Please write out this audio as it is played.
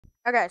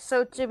Okay,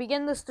 so to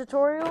begin this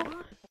tutorial,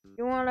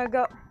 you want to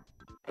go...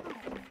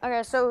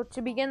 Okay, so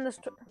to begin this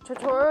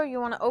tutorial, you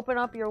want to open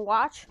up your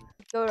watch,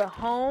 go to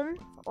home,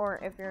 or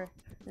if you're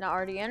not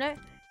already in it,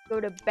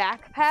 go to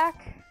backpack,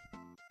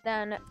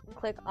 then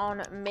click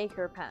on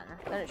maker pen.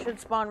 Then it should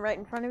spawn right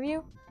in front of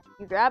you.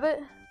 You grab it,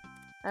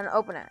 and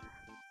open it.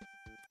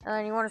 And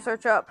then you want to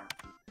search up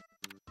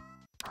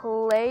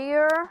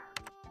player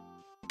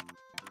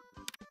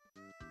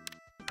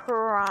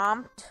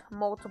prompt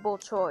multiple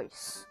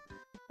choice.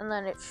 And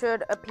then it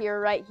should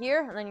appear right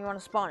here, and then you want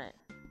to spawn it.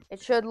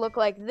 It should look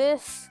like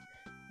this.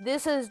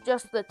 This is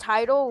just the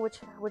title,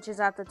 which is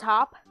at the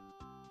top.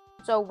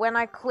 So when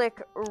I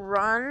click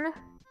run,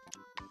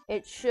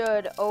 it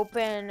should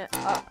open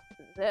up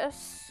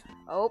this.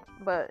 Oh,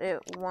 but it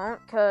won't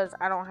because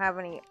I don't have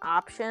any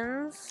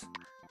options.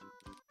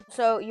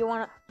 So you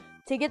want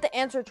to get the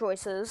answer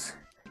choices,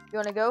 you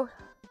want to go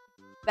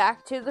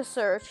back to the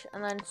search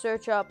and then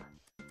search up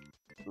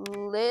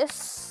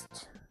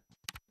list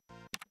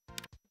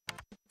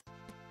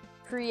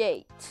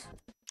create.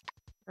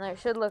 And it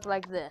should look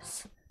like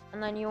this.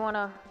 And then you want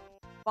to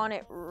spawn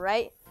it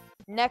right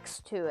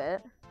next to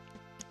it.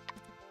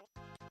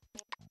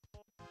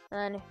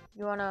 And then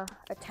you want to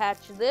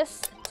attach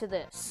this to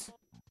this.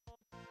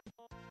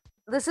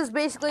 This is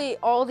basically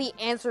all the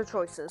answer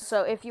choices.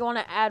 So if you want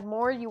to add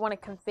more, you want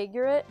to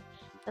configure it.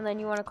 And then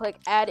you want to click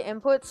add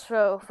inputs.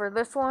 So for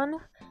this one,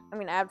 I'm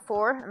going to add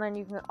 4. And then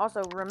you can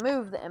also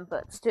remove the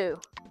inputs too.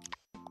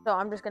 So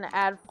I'm just going to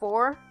add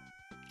 4.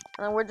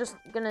 And then we're just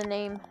going to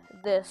name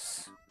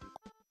this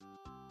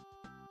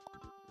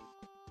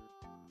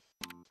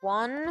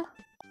 1,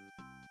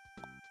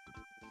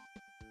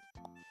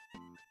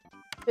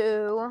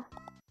 2,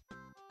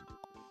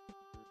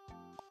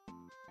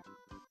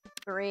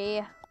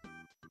 3,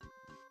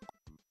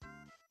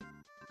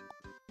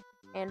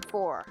 and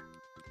 4.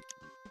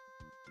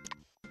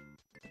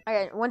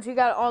 Okay, once you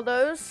got all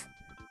those,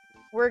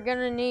 we're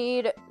gonna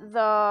need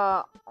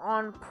the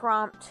on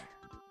prompt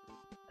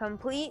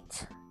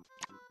complete,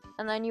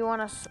 and then you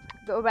want to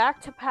go back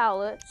to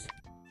palette,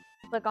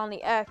 click on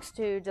the X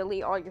to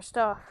delete all your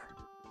stuff,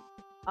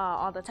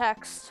 all the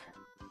text,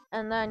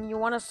 and then you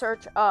want to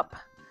search up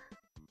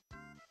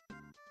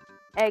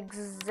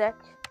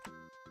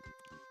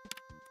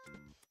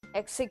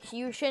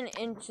execution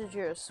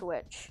integer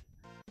switch.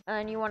 And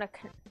then you want to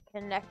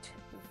connect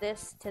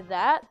this to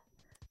that.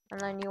 And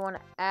then you want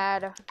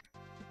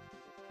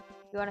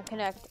to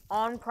connect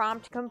on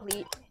prompt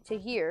complete to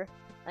here.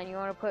 And you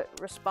want to put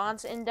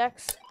response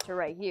index to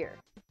right here.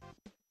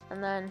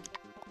 And then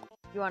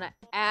you want to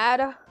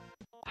add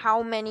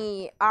how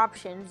many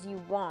options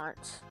you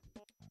want.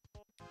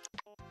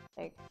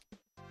 And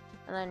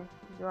then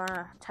you want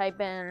to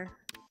type in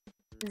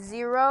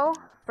 0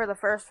 for the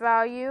first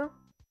value.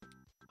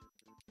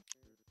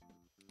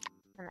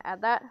 And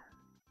add that.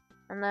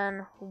 And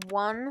then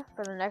 1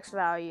 for the next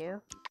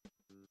value.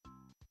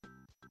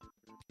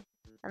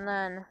 And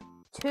then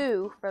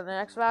 2 for the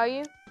next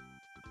value.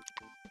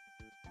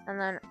 And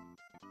then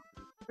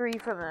 3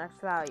 for the next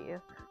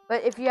value.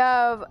 But if you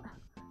have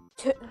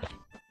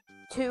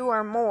two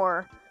or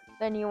more,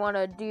 then you want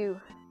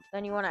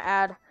to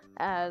add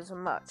as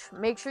much.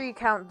 Make sure you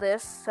count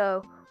this,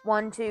 so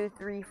 1, 2,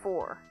 3,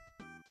 4.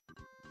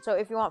 So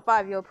if you want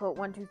 5, you'll put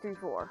 1, 2, 3,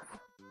 4.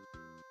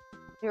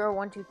 0,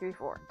 1, 2, 3,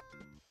 4.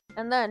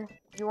 And then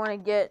you want to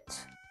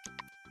get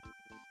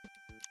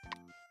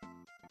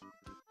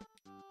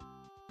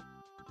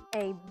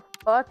a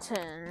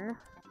button,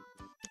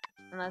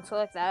 and then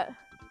select that,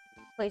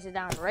 place it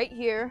down right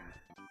here,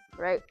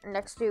 right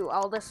next to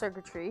all the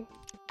circuitry.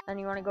 Then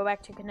you want to go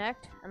back to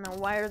connect, and then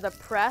wire the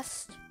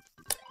pressed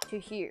to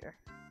here.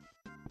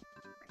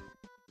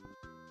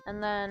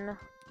 And then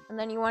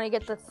you want to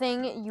get the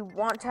thing you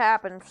want to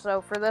happen.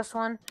 So for this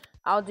one,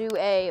 I'll do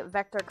a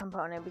vector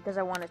component because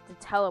I want it to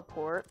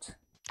teleport.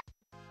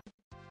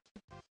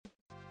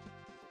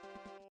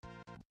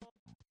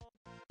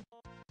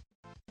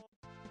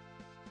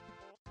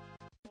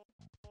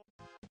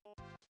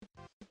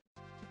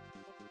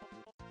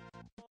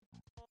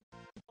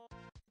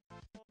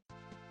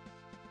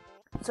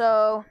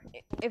 So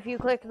if you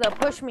click the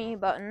push me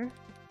button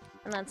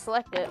and then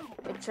select it,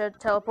 it should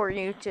teleport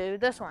you to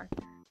this one.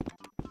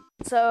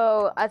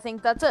 So I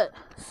think that's it.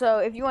 So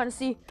if you want to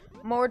see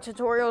more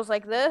tutorials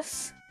like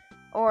this,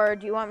 or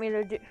do you want me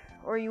to do,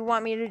 or you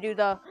want me to do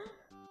the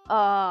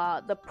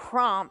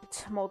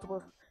prompt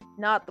multiple,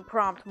 not the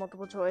prompt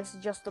multiple choice,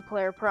 just the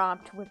player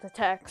prompt with the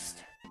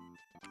text,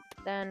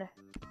 then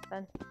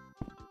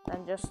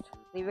just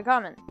leave a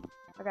comment.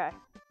 Okay.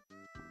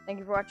 Thank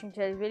you for watching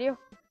today's video,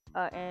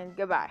 and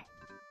goodbye.